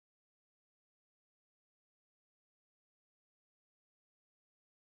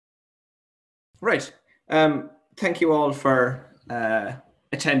Right. Thank you all for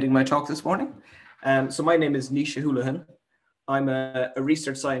attending my talk this morning. So my name is Naoise Holohan. I'm a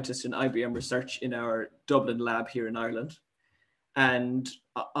research scientist in IBM Research in our Dublin lab here in Ireland. And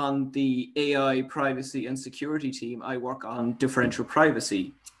on the AI privacy and security team, I work on differential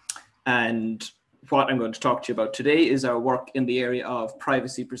privacy. And what I'm going to talk to you about today is our work in the area of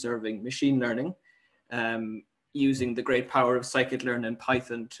privacy preserving machine learning, using the great power of Scikit-learn and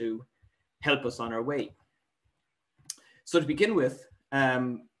Python to help us on our way. So to begin with,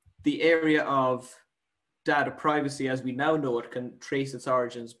 the area of data privacy as we now know it can trace its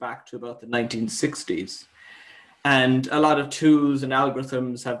origins back to about the 1960s. And a lot of tools and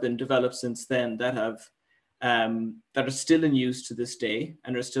algorithms have been developed since then that are still in use to this day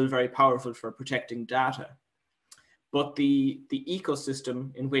and are still very powerful for protecting data. But the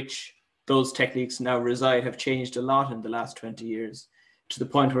ecosystem in which those techniques now reside have changed a lot in the last 20 years, to the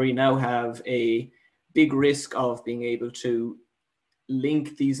point where we now have a big risk of being able to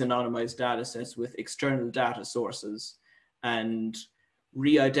link these anonymized data sets with external data sources and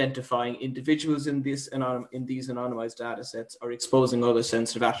re-identifying individuals in these anonymized data sets or exposing other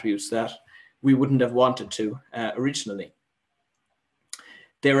sensitive attributes that we wouldn't have wanted to originally.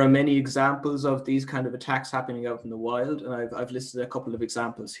 There are many examples of these kind of attacks happening out in the wild, and I've listed a couple of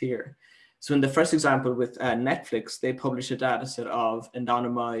examples here. So in the first example with Netflix, they published a data set of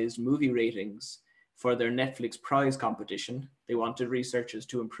anonymized movie ratings for their Netflix prize competition. They wanted researchers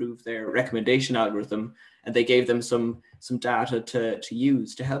to improve their recommendation algorithm, and they gave them some data to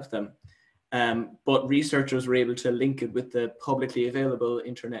use to help them. But researchers were able to link it with the publicly available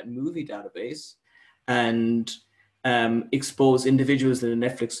internet movie database and expose individuals in the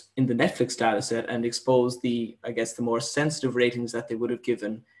Netflix data set and expose the more sensitive ratings that they would have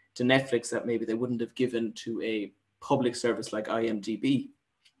given to Netflix that maybe they wouldn't have given to a public service like IMDb.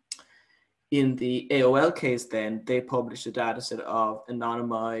 In the AOL case then, they published a data set of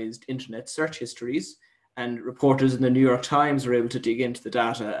anonymized internet search histories, and reporters in the New York Times were able to dig into the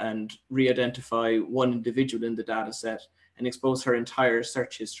data and re-identify one individual in the data set and expose her entire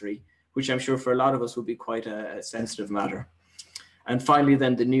search history, which I'm sure for a lot of us would be quite a sensitive matter. And finally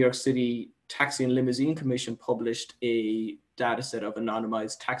then, the New York City Taxi and Limousine Commission published a data set of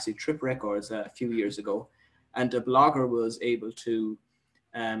anonymized taxi trip records a few years ago, and a blogger was able to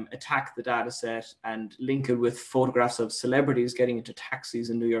attack the data set and link it with photographs of celebrities getting into taxis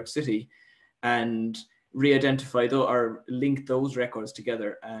in New York City and re-identify or link those records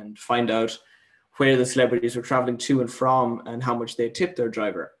together and find out where the celebrities were traveling to and from and how much they tipped their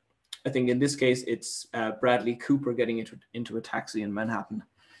driver. I think in this case, it's Bradley Cooper getting into a taxi in Manhattan.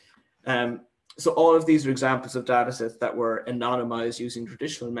 So all of these are examples of data sets that were anonymized using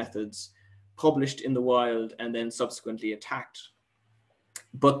traditional methods, published in the wild, and then subsequently attacked.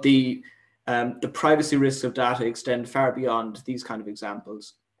 But the privacy risks of data extend far beyond these kind of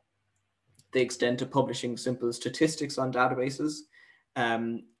examples. They extend to publishing simple statistics on databases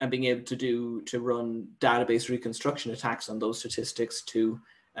and being able to run database reconstruction attacks on those statistics to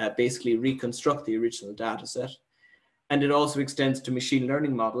basically reconstruct the original data set. And it also extends to machine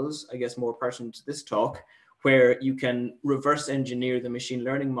learning models, I guess more pertinent to this talk, where you can reverse engineer the machine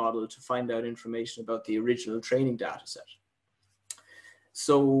learning model to find out information about the original training data set.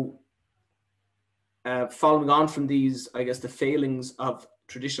 So following on from these, I guess the failings of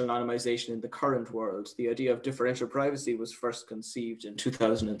traditional anonymization in the current world, the idea of differential privacy was first conceived in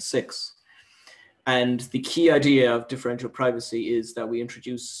 2006. And the key idea of differential privacy is that we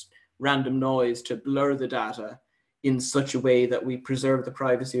introduce random noise to blur the data in such a way that we preserve the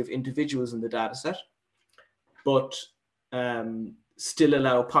privacy of individuals in the data set, but still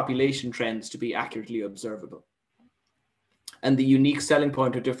allow population trends to be accurately observable. And the unique selling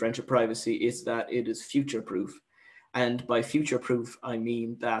point of differential privacy is that it is future-proof. And by future-proof, I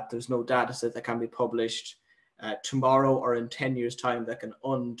mean that there's no data set that can be published tomorrow or in 10 years' time that can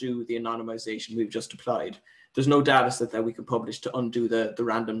undo the anonymization we've just applied. There's no data set that we can publish to undo the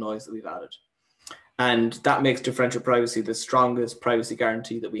random noise that we've added. And that makes differential privacy the strongest privacy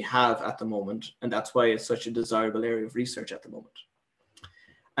guarantee that we have at the moment. And that's why it's such a desirable area of research at the moment.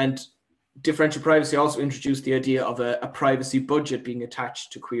 And differential privacy also introduced the idea of a privacy budget being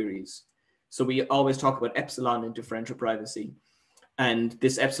attached to queries. So we always talk about epsilon in differential privacy. And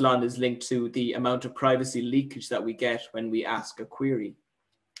this epsilon is linked to the amount of privacy leakage that we get when we ask a query.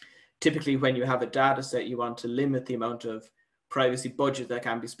 Typically, when you have a data set, you want to limit the amount of privacy budget that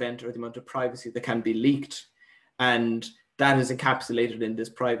can be spent or the amount of privacy that can be leaked. And that is encapsulated in this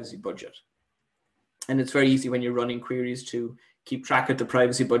privacy budget. And it's very easy when you're running queries to keep track of the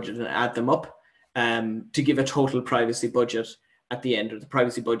privacy budget and add them up to give a total privacy budget at the end, or the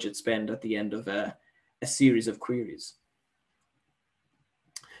privacy budget spend at the end of a series of queries.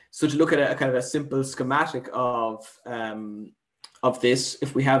 So to look at a kind of a simple schematic of this,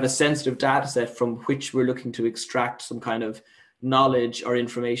 if we have a sensitive data set from which we're looking to extract some kind of knowledge or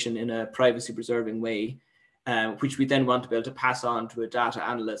information in a privacy preserving way, which we then want to be able to pass on to a data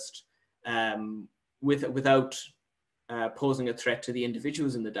analyst without posing a threat to the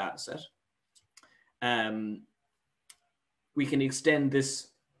individuals in the data set. We can extend this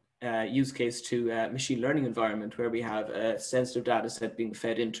use case to a machine learning environment where we have a sensitive data set being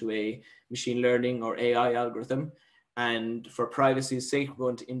fed into a machine learning or AI algorithm. And for privacy's sake, we're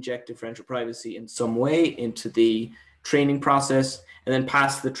going to inject differential privacy in some way into the training process and then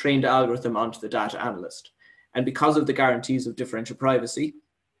pass the trained algorithm onto the data analyst. And because of the guarantees of differential privacy,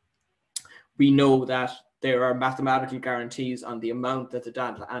 we know that there are mathematical guarantees on the amount that the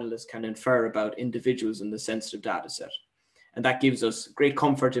data analyst can infer about individuals in the sensitive data set. And that gives us great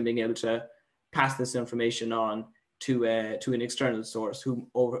comfort in being able to pass this information on to an external source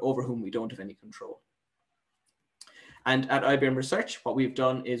over whom we don't have any control. And at IBM Research, what we've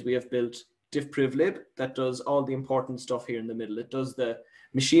done is we have built Diffprivlib that does all the important stuff here in the middle. It does the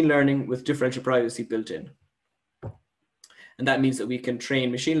machine learning with differential privacy built in. And that means that we can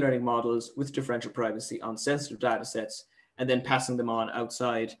train machine learning models with differential privacy on sensitive data sets and then passing them on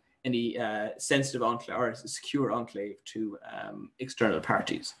outside any sensitive enclave or secure enclave to external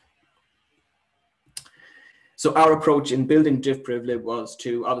parties. So our approach in building Diffprivlib was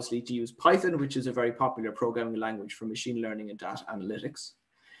to obviously to use Python, which is a very popular programming language for machine learning and data analytics.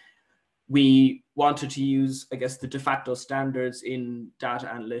 We wanted to use, I guess, the de facto standards in data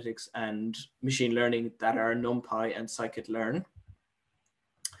analytics and machine learning that are NumPy and Scikit-learn,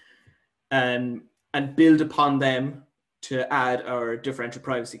 and build upon them to add our differential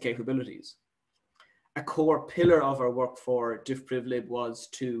privacy capabilities. A core pillar of our work for Diffprivlib was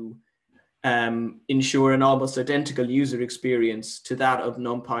to ensure an almost identical user experience to that of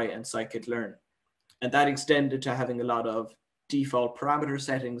NumPy and Scikit-learn. And that extended to having a lot of default parameter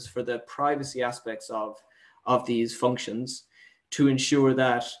settings for the privacy aspects of these functions to ensure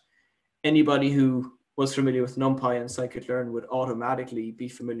that anybody who was familiar with NumPy and Scikit-learn would automatically be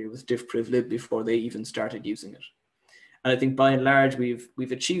familiar with Diffprivlib before they even started using it. And I think by and large, we've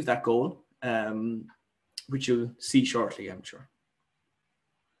achieved that goal, which you'll see shortly, I'm sure.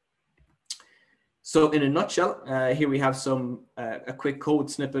 So in a nutshell, here we have a quick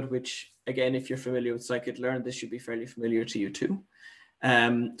code snippet, which again, if you're familiar with Scikit-learn, this should be fairly familiar to you too.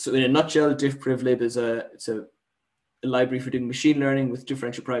 So in a nutshell, Diffprivlib is a library for doing machine learning with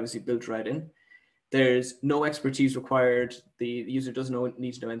differential privacy built right in. There's no expertise required. The user doesn't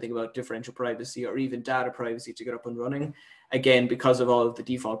need to know anything about differential privacy or even data privacy to get up and running. Again, because of all of the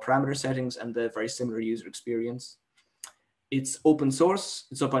default parameter settings and the very similar user experience. It's open source,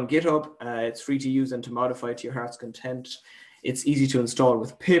 it's up on GitHub, it's free to use and to modify to your heart's content. It's easy to install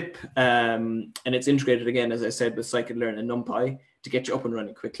with pip, and it's integrated again, as I said, with Scikit-learn and NumPy to get you up and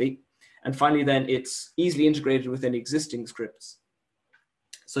running quickly. And finally then, it's easily integrated within existing scripts.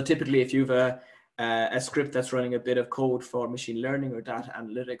 So typically if you have a script that's running a bit of code for machine learning or data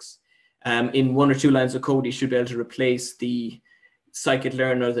analytics, in 1 or 2 lines of code, you should be able to replace the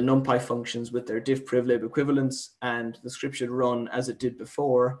Scikit-learn or the NumPy functions with their Diffprivlib equivalents, and the script should run as it did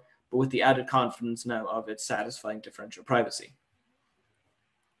before, but with the added confidence now of it satisfying differential privacy.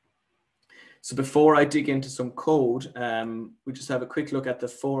 So before I dig into some code, we just have a quick look at the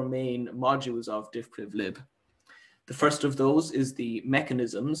 4 main modules of Diffprivlib. The first of those is the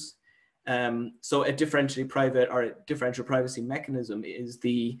mechanisms. So a differentially private or a differential privacy mechanism is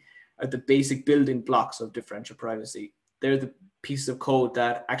the basic building blocks of differential privacy. They're the pieces of code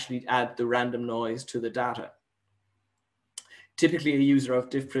that actually add the random noise to the data. Typically, a user of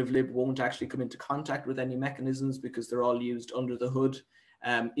Diffprivlib won't actually come into contact with any mechanisms because they're all used under the hood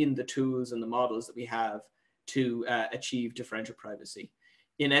in the tools and the models that we have to achieve differential privacy.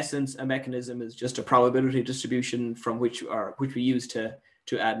 In essence, a mechanism is just a probability distribution from which we use to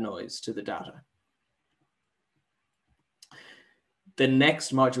add noise to the data. The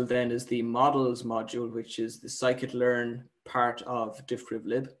next module then is the models module, which is the Scikit-learn part of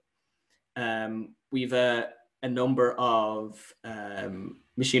Diffprivlib. We've a number of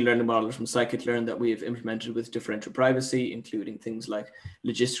machine learning models from Scikit-learn that we've implemented with differential privacy, including things like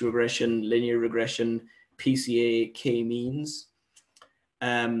logistic regression, linear regression, PCA, k-means.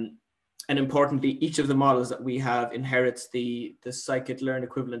 And importantly, each of the models that we have inherits the Scikit-learn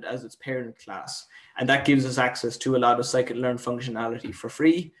equivalent as its parent class. And that gives us access to a lot of Scikit-learn functionality for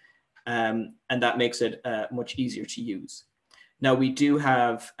free. And that makes it much easier to use. Now, we do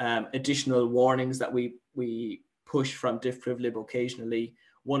have additional warnings that we push from Diffprivlib occasionally,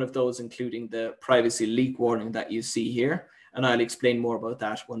 one of those including the privacy leak warning that you see here. And I'll explain more about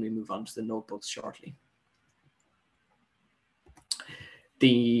that when we move on to the notebooks shortly.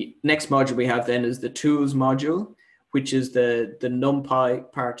 The next module we have then is the tools module, which is the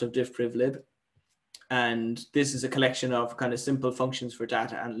numpy part of Diffprivlib. And this is a collection of kind of simple functions for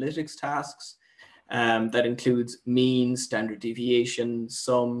data analytics tasks that includes mean, standard deviation,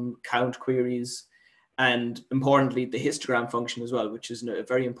 sum, count queries, and importantly, the histogram function as well, which is a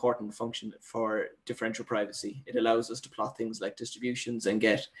very important function for differential privacy. It allows us to plot things like distributions and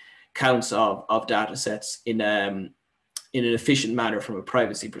get counts of data sets in an efficient manner from a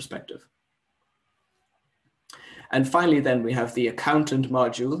privacy perspective. And finally, then we have the accountant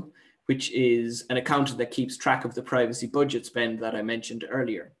module, which is an accountant that keeps track of the privacy budget spend that I mentioned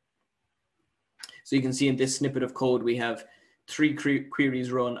earlier. So you can see in this snippet of code, we have 3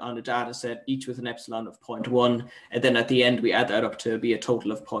 queries run on a data set, each with an epsilon of 0.1. And then at the end, we add that up to be a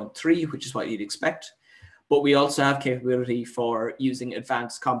total of 0.3, which is what you'd expect. But we also have capability for using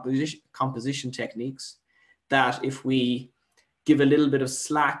advanced composition techniques that if we give a little bit of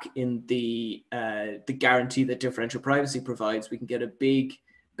slack in the guarantee that differential privacy provides, we can get a big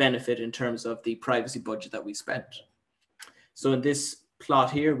benefit in terms of the privacy budget that we spent. So in this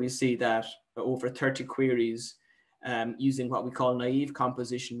plot here, we see that over 30 queries using what we call naive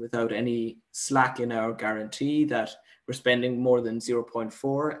composition without any slack in our guarantee, that we're spending more than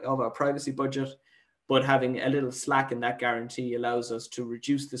 0.4 of our privacy budget, but having a little slack in that guarantee allows us to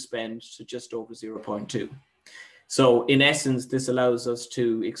reduce the spend to just over 0.2. So in essence, this allows us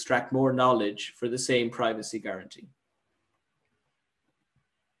to extract more knowledge for the same privacy guarantee.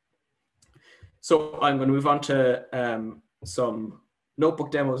 So I'm going to move on to some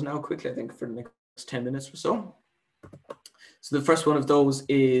notebook demos now quickly, I think for the next 10 minutes or so. So the first one of those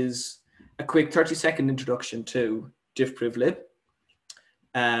is a quick 30-second introduction to Diffprivlib.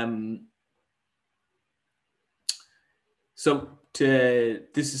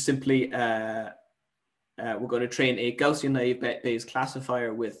 This is simply we're going to train a Gaussian naive-Bayes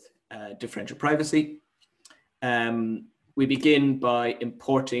classifier with differential privacy. We begin by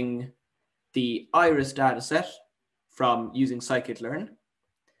importing the iris dataset from using Scikit-learn.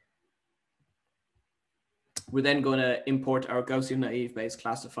 We're then going to import our Gaussian naive-Bayes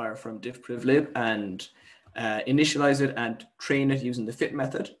classifier from Diffprivlib and initialize it and train it using the fit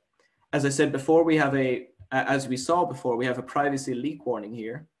method. As I said before, we have as we saw before, we have a privacy leak warning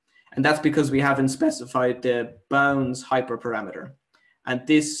here. And that's because we haven't specified the bounds hyperparameter. And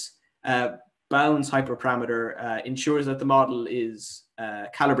this bounds hyperparameter ensures that the model is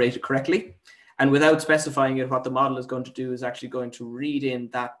calibrated correctly. And without specifying it, what the model is going to do is actually going to read in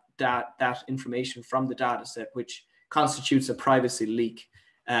that information from the data set, which constitutes a privacy leak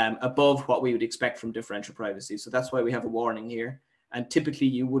above what we would expect from differential privacy. So that's why we have a warning here. And typically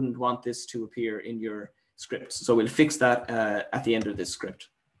you wouldn't want this to appear in your scripts. So we'll fix that at the end of this script.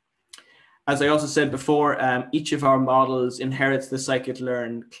 As I also said before, each of our models inherits the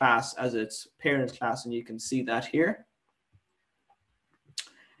Scikit-learn class as its parent class, and you can see that here.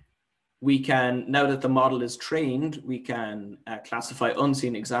 We can, now that the model is trained, we can classify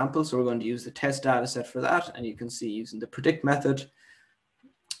unseen examples. So we're going to use the test data set for that. And you can see using the predict method,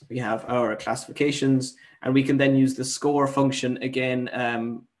 we have our classifications, and we can then use the score function again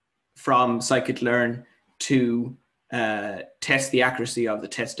from Scikit-learn to test the accuracy of the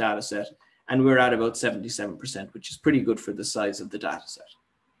test data set. And we're at about 77%, which is pretty good for the size of the data set.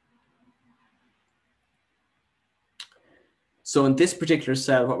 So in this particular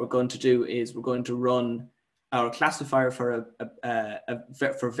cell, what we're going to do is we're going to run our classifier for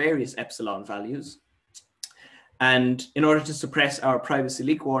various epsilon values. And in order to suppress our privacy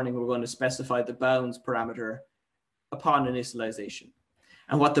leak warning, we're going to specify the bounds parameter upon initialization.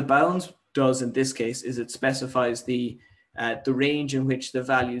 And what the bounds does in this case is it specifies the range in which the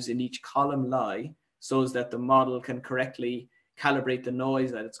values in each column lie, so that the model can correctly calibrate the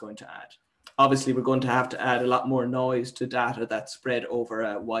noise that it's going to add. Obviously, we're going to have to add a lot more noise to data that's spread over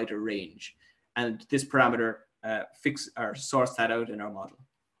a wider range. And this parameter sorts that out in our model.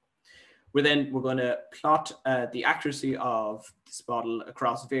 We're going to plot the accuracy of this model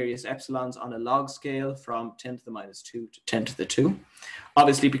across various epsilons on a log scale from 10 to the -2 to 10 to the 2.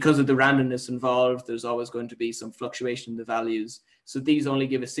 Obviously, because of the randomness involved, there's always going to be some fluctuation in the values. So these only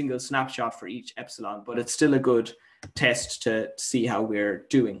give a single snapshot for each epsilon, but it's still a good test to see how we're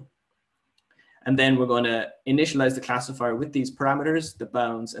doing. And then we're going to initialize the classifier with these parameters, the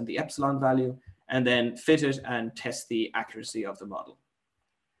bounds and the epsilon value, and then fit it and test the accuracy of the model.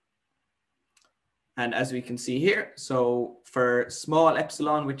 And as we can see here, so for small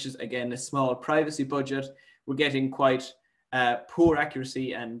epsilon, which is again a small privacy budget, we're getting quite poor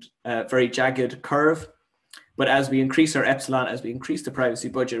accuracy and very jagged curve. But as we increase our epsilon, as we increase the privacy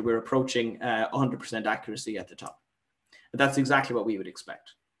budget, we're approaching 100% accuracy at the top. But that's exactly what we would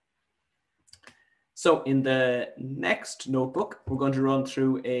expect. So in the next notebook, we're going to run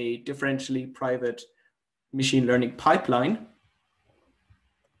through a differentially private machine learning pipeline.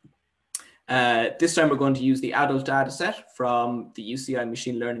 This time we're going to use the adult dataset from the UCI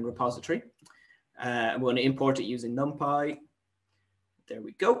machine learning repository. I'm going to import it using numpy. There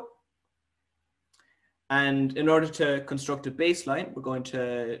we go. And in order to construct a baseline, we're going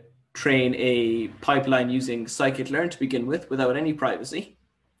to train a pipeline using Scikit-learn to begin with, without any privacy.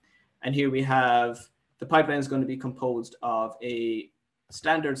 And here we have, the pipeline is going to be composed of a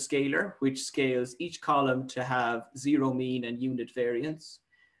standard scaler, which scales each column to have 0 mean and unit variance.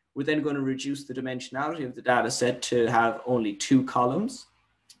 We're then going to reduce the dimensionality of the data set to have only 2 columns.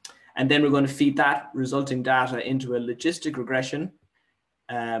 And then we're going to feed that resulting data into a logistic regression,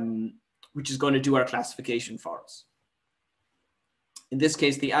 which is going to do our classification for us. In this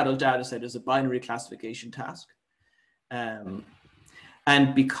case, the adult data set is a binary classification task.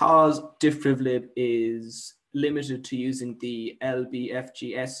 And because Diffprivlib is limited to using the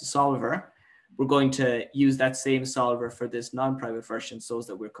LBFGS solver, we're going to use that same solver for this non-private version so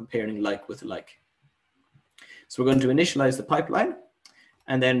that we're comparing like with like. So we're going to initialize the pipeline,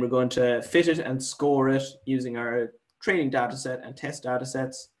 and then we're going to fit it and score it using our training data set and test data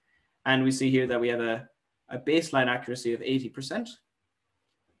sets. And we see here that we have a baseline accuracy of 80%.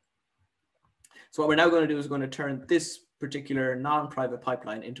 So what we're now going to do is going to turn this particular non-private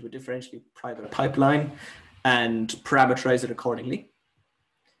pipeline into a differentially private pipeline and parameterize it accordingly.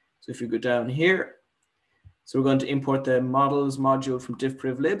 So if you go down here, so we're going to import the models module from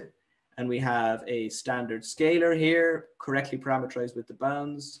Diffprivlib, and we have a standard scaler here, correctly parameterized with the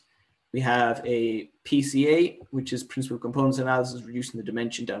bounds. We have a PCA, which is principal components analysis, reducing the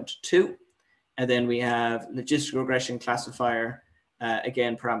dimension down to 2. And then we have logistic regression classifier,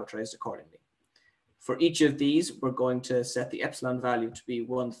 again, parameterized accordingly. For each of these, we're going to set the epsilon value to be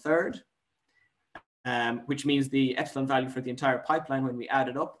 1/3, which means the epsilon value for the entire pipeline, when we add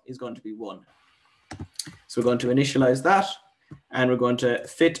it up, is going to be 1. So we're going to initialize that, and we're going to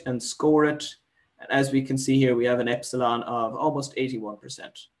fit and score it. And as we can see here, we have an epsilon of almost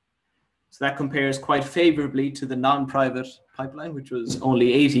 81%. So that compares quite favorably to the non-private pipeline, which was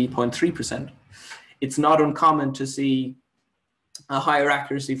only 80.3%. It's not uncommon to see a higher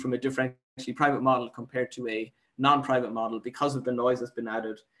accuracy from a differentially private model compared to a non-private model. Because of the noise that's been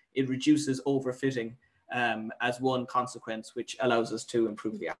added, it reduces overfitting as one consequence, which allows us to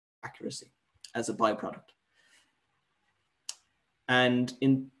improve the accuracy as a byproduct. And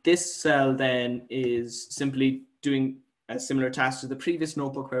in this cell then is simply doing a similar task to the previous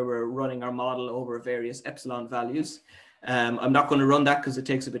notebook where we're running our model over various epsilon values. I'm not going to run that because it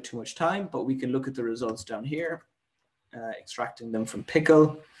takes a bit too much time, but we can look at the results down here, extracting them from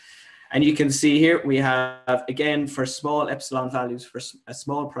Pickle. And you can see here we have, again, for small epsilon values, for a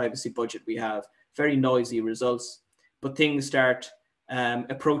small privacy budget, we have very noisy results, but things start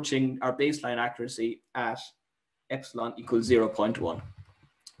approaching our baseline accuracy at epsilon equals 0.1,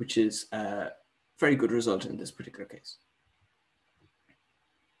 which is a very good result in this particular case.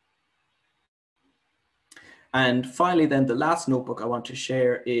 And finally, then the last notebook I want to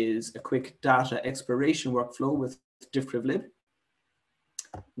share is a quick data exploration workflow with Diffprivlib.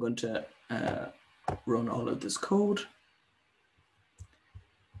 I'm going to run all of this code.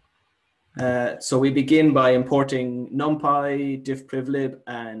 So we begin by importing numpy, Diffprivlib,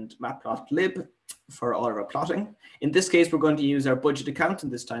 and matplotlib for all of our plotting. In this case, we're going to use our budget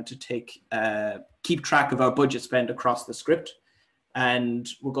accountant this time to keep track of our budget spend across the script. And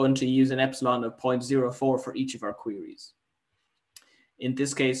we're going to use an epsilon of 0.04 for each of our queries. In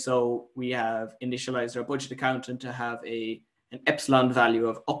this case, so we have initialized our budget accountant to have an epsilon value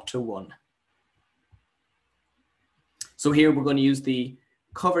of up to 1. So here we're going to use the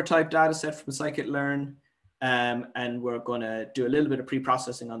cover type data set from Scikit-learn, and we're going to do a little bit of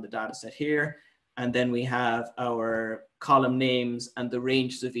pre-processing on the data set here. And then we have our column names and the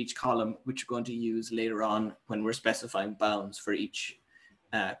ranges of each column, which we're going to use later on when we're specifying bounds for each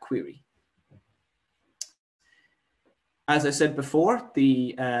query. As I said before,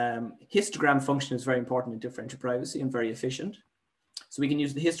 the histogram function is very important in differential privacy and very efficient. So we can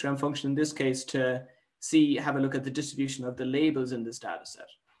use the histogram function in this case to have a look at the distribution of the labels in this data set.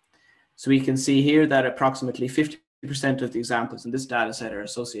 So we can see here that approximately 50% of the examples in this data set are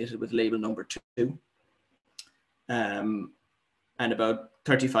associated with label number 2, and about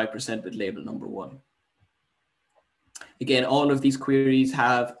 35% with label number 1. Again, all of these queries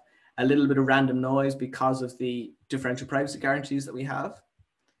have a little bit of random noise because of the differential privacy guarantees that we have.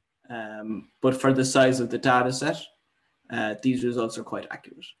 But for the size of the data set, these results are quite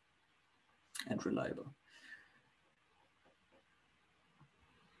accurate and reliable.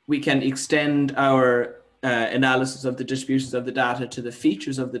 We can extend our analysis of the distributions of the data to the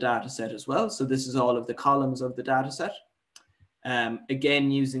features of the data set as well. So this is all of the columns of the data set.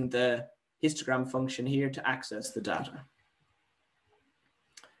 Again, using the histogram function here to access the data.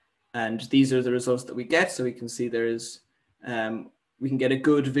 And these are the results that we get. So we can see there is, we can get a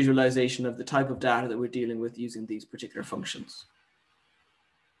good visualization of the type of data that we're dealing with using these particular functions.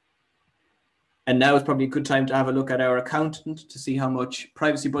 And now is probably a good time to have a look at our accountant to see how much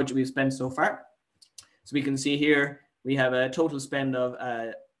privacy budget we've spent so far. So we can see here, we have a total spend of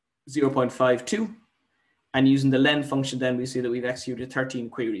 0.52. And using the len function, then we see that we've executed 13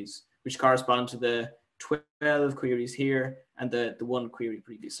 queries, which correspond to the 12 queries here and the one query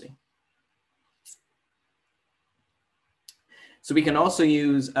previously. So we can also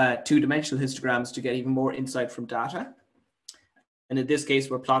use two-dimensional histograms to get even more insight from data. And in this case,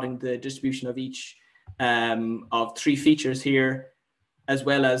 we're plotting the distribution of each of three features here, as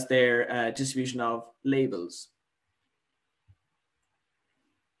well as their distribution of labels.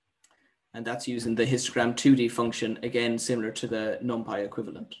 And that's using the histogram 2D function, again, similar to the numpy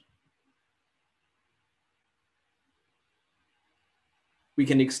equivalent. We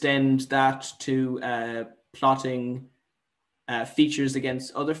can extend that to plotting features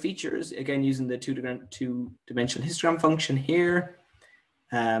against other features, again, using the two-dimensional histogram function here.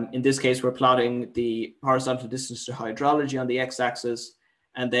 In this case, we're plotting the horizontal distance to hydrology on the x-axis,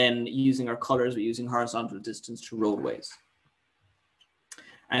 and then using our colors, we're using horizontal distance to roadways.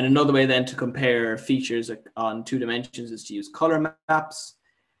 And another way then to compare features on 2 dimensions is to use color maps,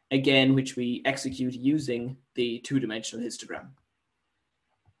 again, which we execute using the two-dimensional histogram.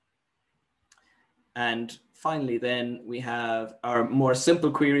 And finally, then we have our more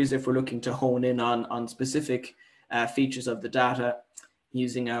simple queries if we're looking to hone in on specific features of the data,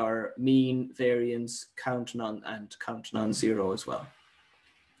 using our mean, variance, count none, and count non-zero as well.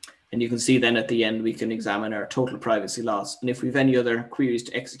 And you can see then at the end, we can examine our total privacy loss. And if we have any other queries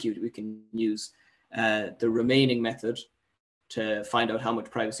to execute, we can use the remaining method to find out how much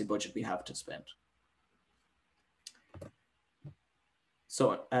privacy budget we have to spend.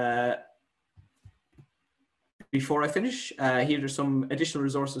 So before I finish, here are some additional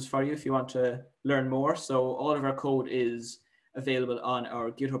resources for you if you want to learn more. So all of our code is available on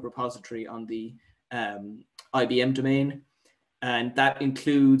our GitHub repository on the IBM domain. And that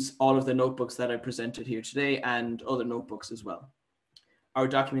includes all of the notebooks that I presented here today and other notebooks as well. Our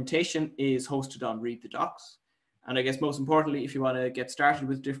documentation is hosted on Read the Docs. And I guess most importantly, if you want to get started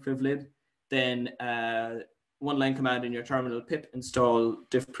with Diffprivlib, then one line command in your terminal pip install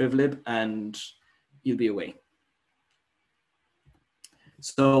Diffprivlib and you'll be away.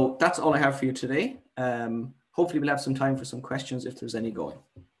 So that's all I have for you today. Hopefully we'll have some time for some questions if there's any going.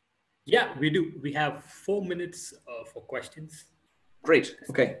 Yeah, we do. We have 4 minutes for questions. Great.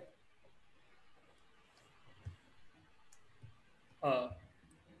 Okay. I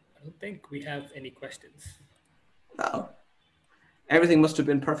don't think we have any questions. Oh, everything must have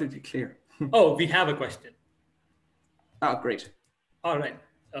been perfectly clear. Oh, we have a question. Oh, great. All right.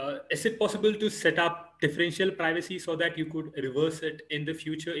 Is it possible to set up differential privacy so that you could reverse it in the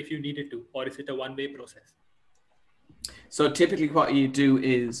future if you needed to, or is it a one-way process? So typically what you do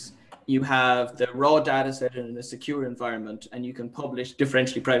is you have the raw data set in a secure environment and you can publish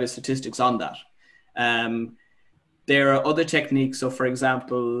differentially private statistics on that. There are other techniques. So for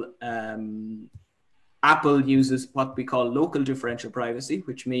example, Apple uses what we call local differential privacy,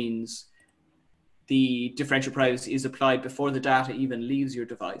 which means the differential privacy is applied before the data even leaves your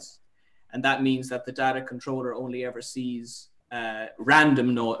device. And that means that the data controller only ever sees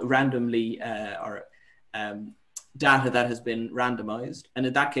randomly data that has been randomized. And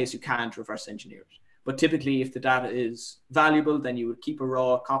in that case, you can't reverse engineer it. But typically, if the data is valuable, then you would keep a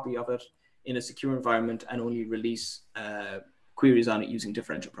raw copy of it in a secure environment and only release queries on it using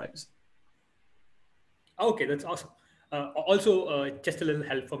differential privacy. Okay, that's awesome. Also, just a little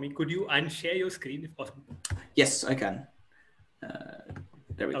help for me. Could you unshare your screen if possible? Yes, I can.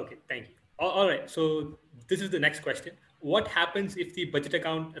 There we go. Okay, thank you. All right, so this is the next question. What happens if the budget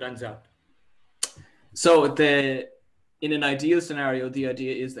account runs out? So in an ideal scenario, the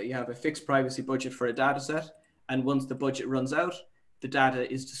idea is that you have a fixed privacy budget for a data set, and once the budget runs out, the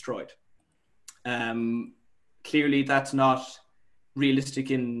data is destroyed. Clearly, that's not realistic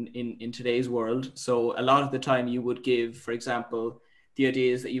in today's world. So a lot of the time you would give, for example, the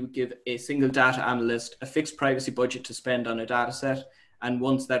idea is that you would give a single data analyst a fixed privacy budget to spend on a data set, And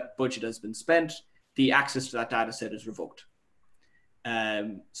once that budget has been spent, the access to that data set is revoked.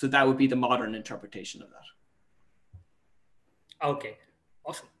 So that would be the modern interpretation of that. Okay,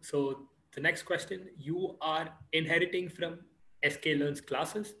 awesome. So the next question, you are inheriting from sklearn's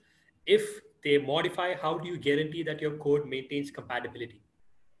classes. If they modify, how do you guarantee that your code maintains compatibility?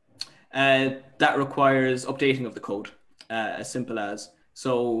 That requires updating of the code, as simple as.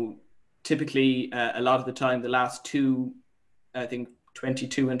 So typically, a lot of the time, the last two, I think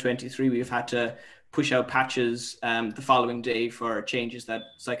 22 and 23, we've had to push out patches the following day for changes that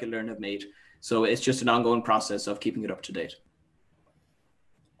Scikit-learn have made. So it's just an ongoing process of keeping it up to date.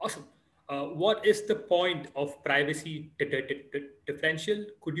 Awesome. What is the point of privacy differential?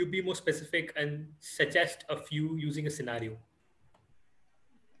 Could you be more specific and suggest a few using a scenario?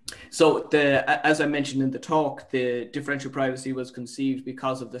 So as I mentioned in the talk, the differential privacy was conceived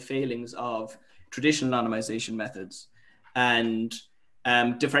because of the failings of traditional anonymization methods. And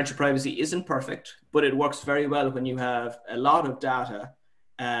differential privacy isn't perfect, but it works very well when you have a lot of data,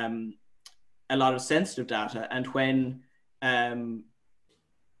 a lot of sensitive data, and when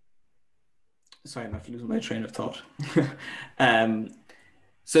sorry, I'm not losing my train of thought.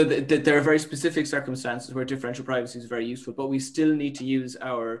 So there are very specific circumstances where differential privacy is very useful, but we still need to use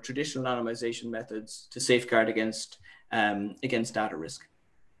our traditional anonymization methods to safeguard against data risk.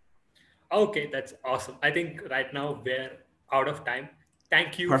 Okay, that's awesome. I think right now we're out of time.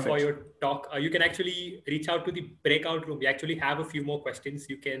 Thank you Perfect. for your talk. You can actually reach out to the breakout room. We actually have a few more questions.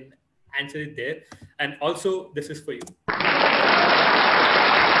 You can answer it there. And also, this is for you.